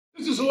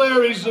This is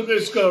Larry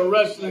Zbysko,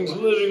 wrestling's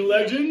living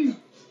legend,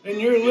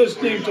 and you're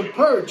listening to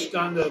Perched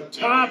on the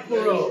Top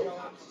Rope.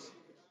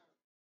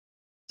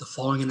 The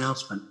following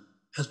announcement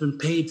has been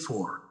paid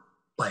for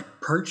by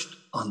Perched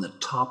on the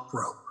Top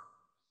Rope.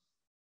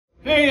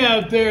 Hey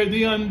out there,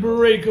 the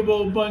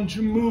Unbreakable bunch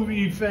of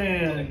movie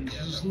fans.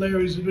 This is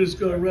Larry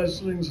Zbysko,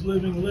 wrestling's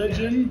living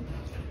legend,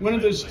 one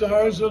of the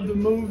stars of the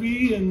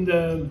movie,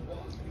 and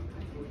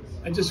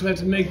I just had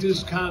to make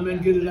this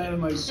comment, get it out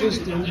of my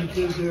system,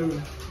 because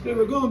they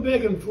were going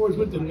back and forth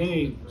with the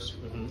names.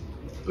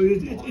 But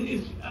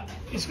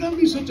it's going to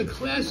be such a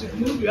classic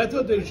movie. I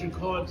thought they should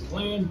call it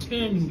Plan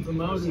 10 from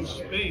Outer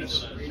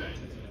Space.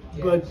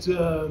 But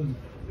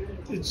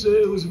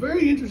it was a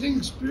very interesting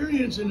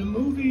experience in a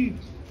movie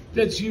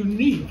that's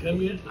unique. I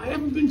mean, I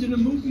haven't been to the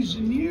movies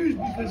in years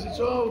because it's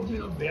all,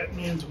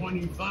 Batman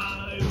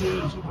 25,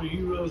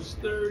 Superheroes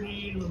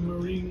 30,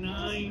 Marine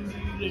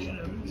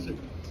 90,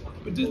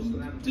 But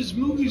this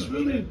movie's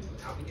really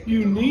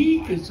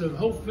unique. It's a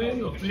whole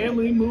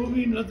family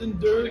movie, nothing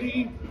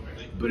dirty.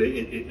 But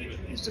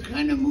it's the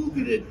kind of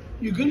movie that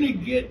you're going to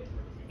get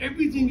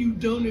everything you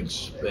don't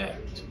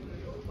expect.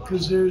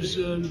 Because there's,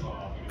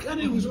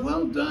 it was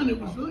well done. It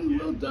was really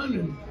well done.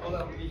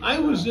 And I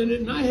was in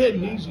it, and I had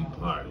an easy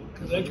part.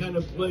 Because I kind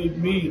of played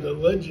me, the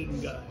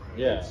legend guy.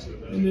 Yeah.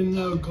 And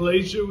then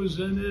Glacier was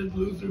in it,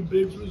 Luther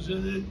Biggs was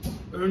in it,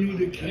 Ernie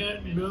the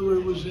Cat Miller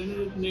was in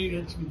it, and they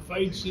had some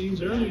fight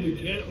scenes. Ernie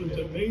the Cat was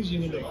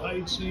amazing in the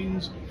fight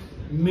scenes.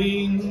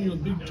 Meng, the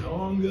Big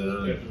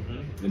Tonga,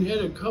 and had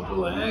a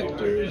couple of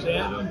actors,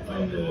 Adam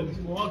from The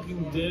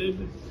Walking Dead,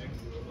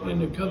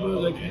 and a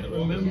couple I can't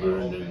remember,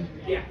 and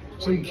then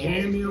some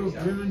cameo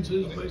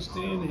appearances by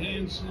Stan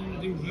Hansen. I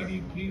think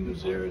DDP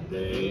was there a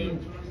day.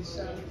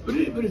 But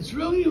it's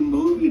really a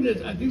movie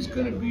that I think is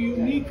going to be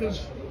unique,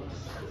 because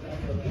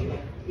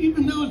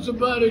even though it's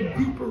about a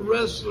group of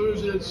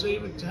wrestlers that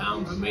save a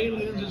town from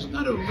aliens, it's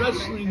not a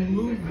wrestling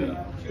movie.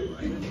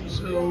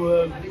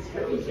 So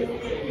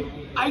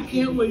I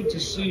can't wait to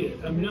see it.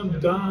 I mean, I'm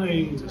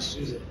dying to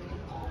see it.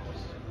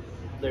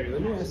 Larry,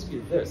 let me ask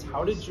you this.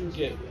 How did you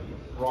get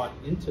brought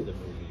into the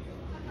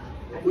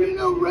movie?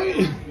 Well,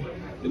 Ray,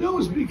 it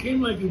almost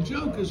became like a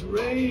joke, because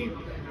Ray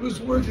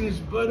was working his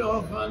butt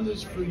off on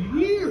this for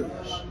years.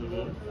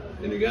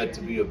 And it got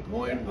to be a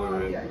point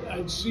where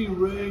I'd see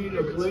Ray at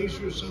a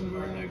Glacier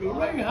somewhere, and I go,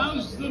 Ray,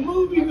 how's the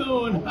movie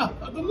going?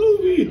 The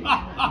movie!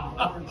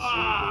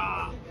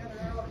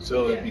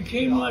 So it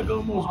became like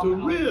almost a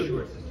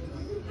rib.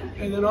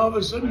 And then all of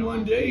a sudden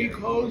one day he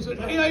calls and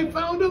said, hey, I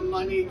found a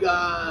money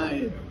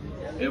guy.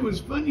 It was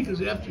funny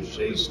because after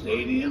Shea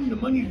Stadium, the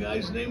money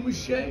guy's name was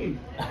Shea.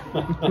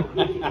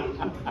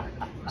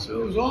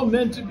 So it was all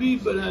meant to be,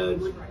 but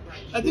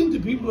I think the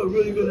people are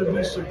really going to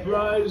be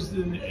surprised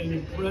and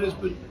impressed,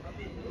 but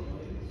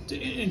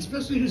and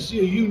especially to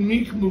see a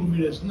unique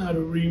movie that's not a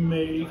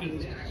remake.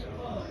 And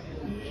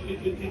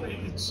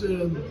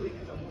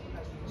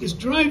it's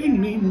driving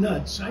me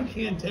nuts. I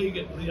can't take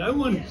it. I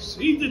want to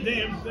see the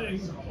damn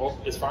thing. Well,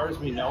 as far as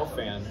we know,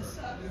 fans,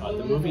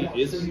 the movie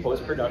is in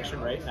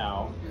post-production right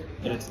now,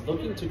 and it's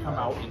looking to come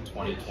out in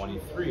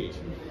 2023.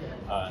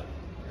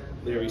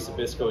 Larry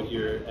Zbysko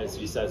here, as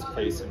he says,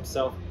 plays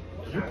himself.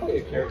 You play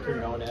a character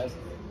known as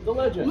the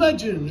Legend.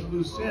 Legend. It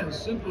was a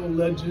simple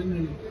legend,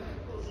 and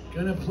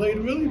kind of played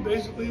really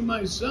basically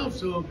myself.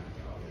 So,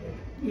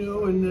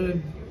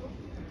 and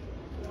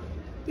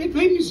they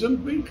paid me some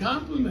great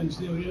compliments.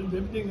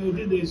 Everything I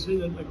did, they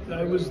said that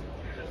I was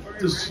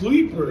the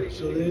sleeper,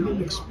 so they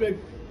didn't expect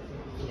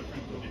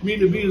me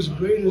to be as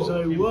great as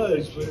I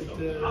was.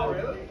 But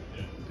I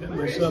pat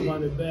myself on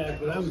the back,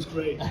 but I was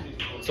great.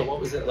 So what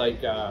was it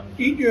like?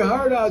 Eat your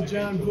heart out,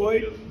 John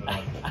Voight.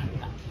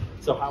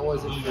 So how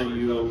was it for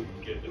you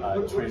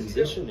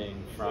transitioning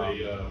from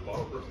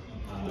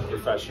the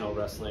professional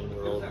wrestling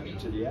world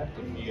into the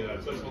acting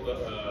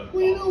world?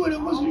 Well, you know what?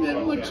 It wasn't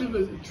that much of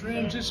a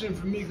transition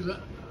for me, because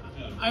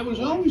I was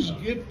always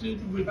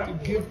gifted with the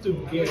gift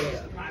of gab.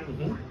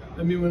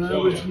 I mean, when I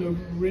was in the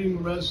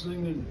ring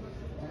wrestling,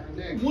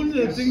 and one of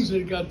the things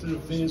that got to the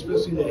fans,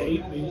 especially that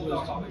hate me,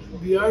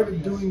 was the art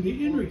of doing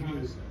the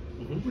interview,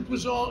 which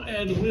was all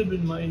ad-lib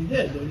in my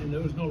head. I mean,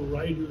 there was no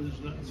writers,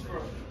 nothing.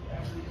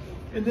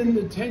 And then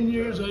the 10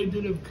 years I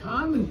did of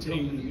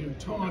commentating,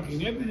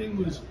 talking, everything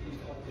was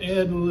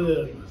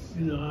ad-lib,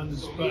 on the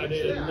spot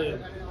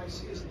ad-lib.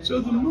 So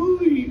the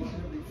movie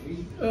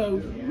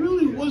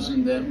really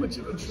wasn't that much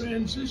of a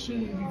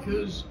transition,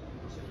 because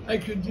I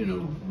could,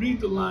 read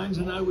the lines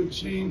and I would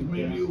change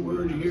maybe a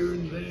word here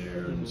and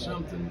there and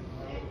something.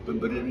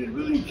 But it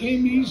really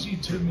came easy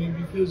to me,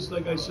 because,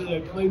 like I said, I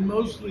played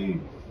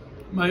mostly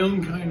my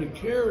own kind of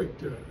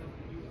character.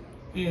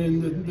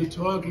 And the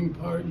talking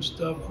part and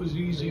stuff was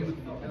easy with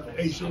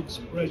facial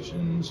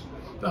expressions.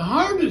 The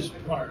hardest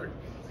part,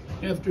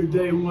 after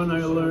day one,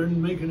 I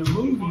learned making a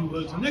movie,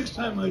 was the next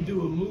time I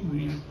do a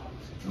movie,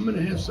 I'm going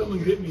to have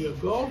someone get me a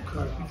golf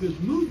cart, because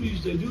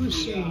movies, they do a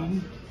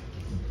scene,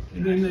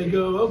 and then they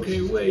go,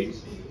 okay, wait,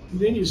 and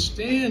then you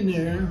stand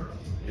there,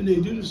 and they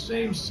do the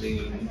same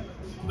scene,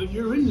 but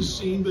you're in the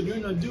scene, but you're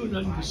not doing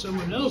nothing because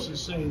someone else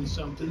is saying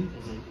something.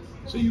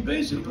 So you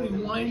basically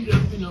wind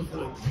up, you know, for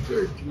like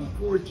 13,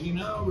 14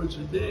 hours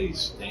a day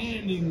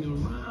standing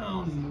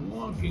around and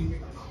walking.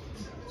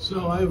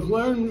 So I've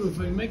learned if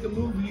I make a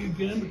movie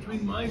again,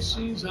 between my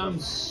scenes, I'm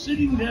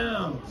sitting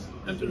down.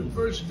 After the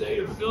first day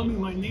of filming,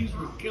 my knees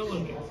were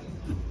killing me.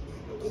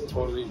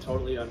 Totally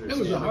understand. That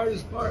was the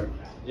hardest part.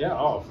 Yeah,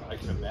 oh, I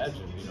can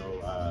imagine. You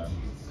know,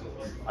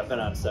 I've been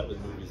on set with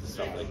movies and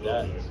stuff like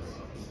that.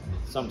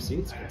 Some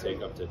scenes can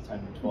take up to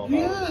 10, 12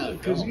 hours.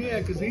 Because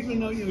even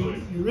though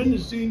you're in the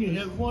scene, you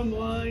have one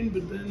line,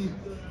 but then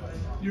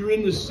you're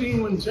in the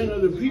scene when 10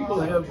 other people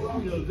have,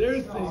 you know,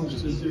 their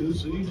things to do,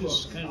 so you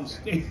just kind of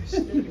stand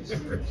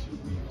there.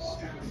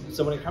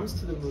 So when it comes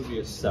to the movie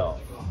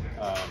itself,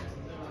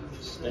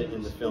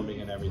 in the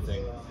filming and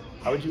everything,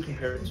 how would you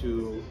compare it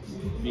to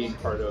being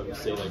part of,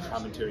 say, like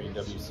commentary in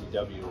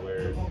WCW,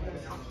 where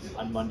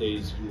on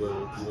Mondays you were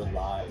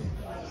live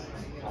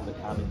on the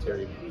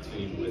commentary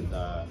team with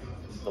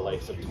the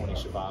likes of Tony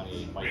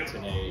Schiavone, Mike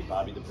Tenay,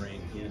 Bobby the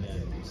Brain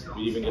Heenan.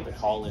 We even get the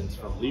call-ins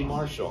from Lee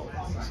Marshall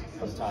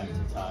from time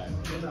to time.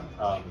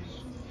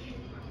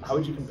 How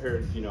would you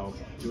compare, you know,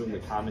 doing the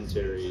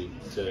commentary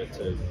to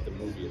the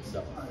movie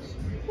itself?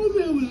 Well,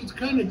 it was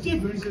kind of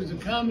different because the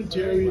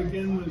commentary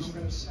again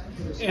was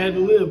ad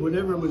lib.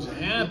 Whatever was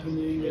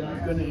happening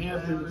and going to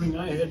happen, I mean,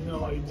 I had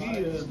no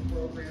idea.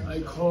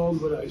 I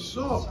called what I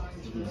saw.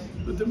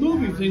 But the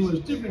movie thing was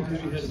different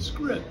because you had a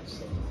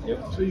script.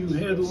 Yep. So you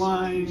had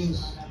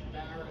lines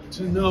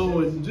to know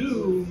and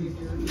do.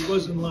 It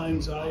wasn't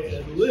lines I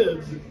ad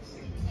libbed.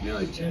 You know,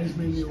 I changed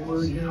maybe a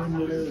word here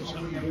and there, or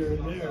something here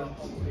and there.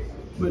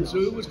 But so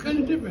it was kind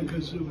of different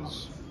because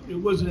it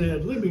wasn't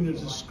ad libbing.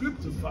 There's a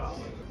script to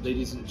follow.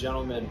 Ladies and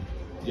gentlemen,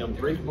 the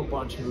Unbreakable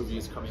Bunch movie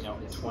is coming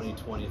out in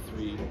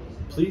 2023.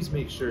 Please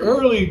make sure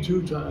early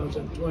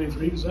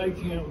 2023 because I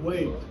can't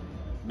wait.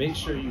 Make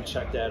sure you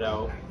check that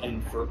out.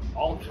 And for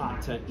all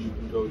content, you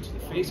can go to the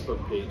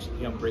Facebook page,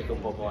 The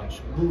Unbreakable Bunch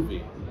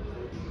Movie.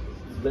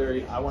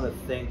 Larry, I want to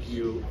thank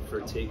you for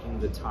taking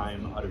the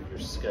time out of your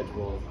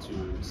schedule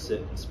to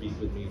sit and speak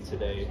with me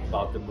today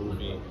about the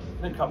movie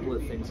and a couple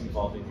of things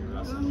involving your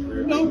wrestling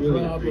career. No I really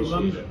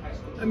problem. appreciate it.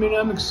 I mean,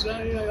 I'm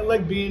excited. I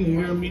like being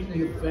here,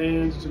 meeting the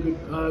fans. It's a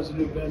good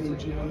positive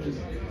energy.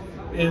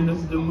 And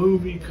the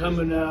movie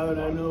coming out,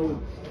 I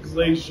know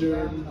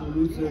Glacier and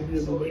Luther have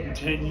been waiting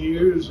 10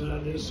 years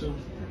on this, so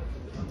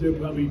they're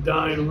probably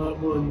dying a lot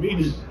more than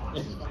me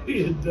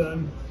to had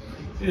done.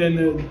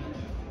 And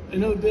I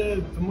know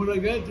that from what I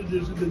got,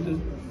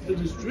 the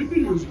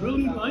distributors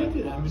really like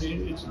it. I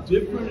mean, it's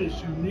different,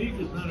 it's unique,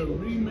 it's not a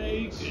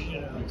remake,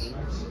 you know.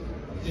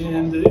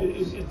 And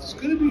it's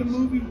going to be a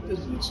movie.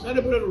 It's not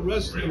about a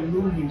wrestling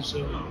movie,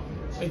 so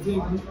I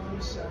think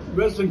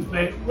wrestling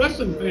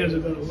fans are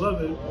going to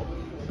love it.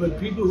 But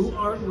people who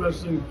aren't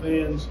wrestling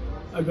fans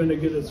are going to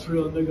get a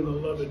thrill, and they're going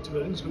to love it too.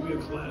 I think it's going to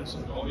be a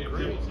classic.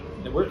 Great.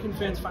 And where can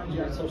fans find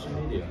you on social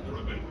media?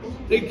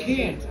 They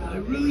can't. I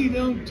really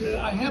don't.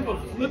 I have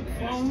a flip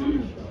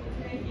phone,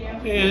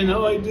 and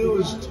all I do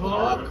is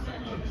talk.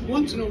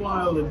 Once in a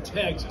while, and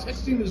text.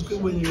 Texting is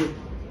good when you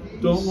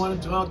don't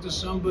want to talk to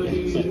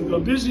somebody. You go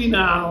busy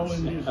now,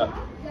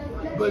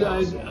 but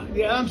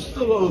I'm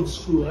still old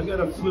school. I got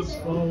a flip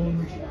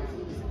phone,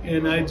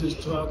 and I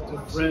just talk to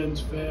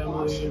friends,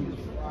 family, and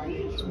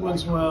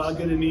once in a while I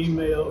get an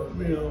email,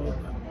 you know,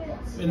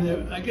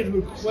 and I get a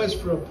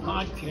request for a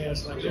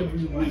podcast like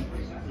every week.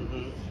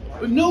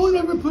 But no one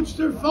ever puts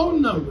their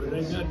phone number.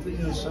 They got, you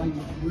know, some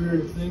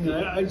weird thing.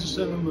 I just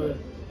send them an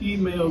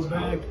email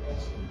back.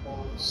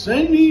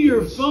 Send me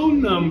your phone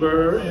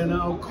number and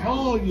I'll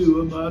call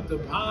you about the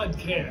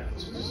podcast.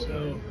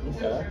 So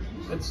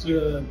that's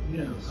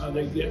how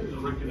they get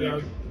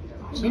me.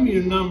 Send me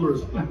your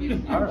number.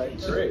 All right,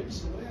 great.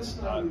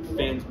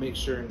 Fans, make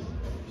sure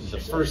the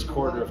first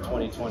quarter of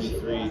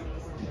 2023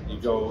 you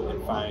go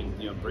and find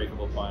The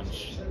Unbreakable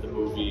Bunch, the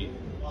movie.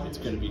 It's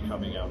going to be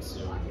coming out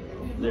soon.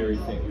 Larry,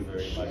 thank you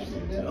very much for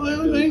your time.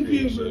 Well, thank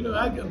you.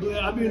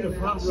 I'll be in the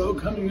front row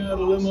coming out of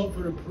the limo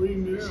for the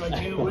premiere. I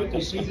can't wait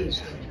to see this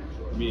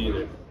thing. Me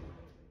either.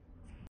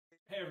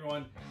 Hey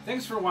everyone,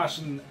 thanks for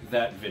watching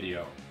that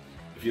video.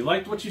 If you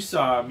liked what you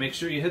saw, make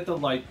sure you hit the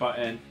like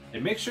button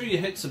and make sure you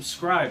hit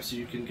subscribe so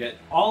you can get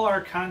all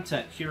our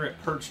content here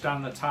at Perched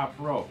on the Top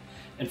Rope.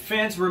 And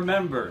fans,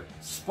 remember,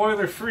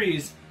 spoiler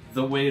free's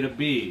the way to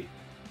be.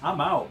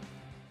 I'm out.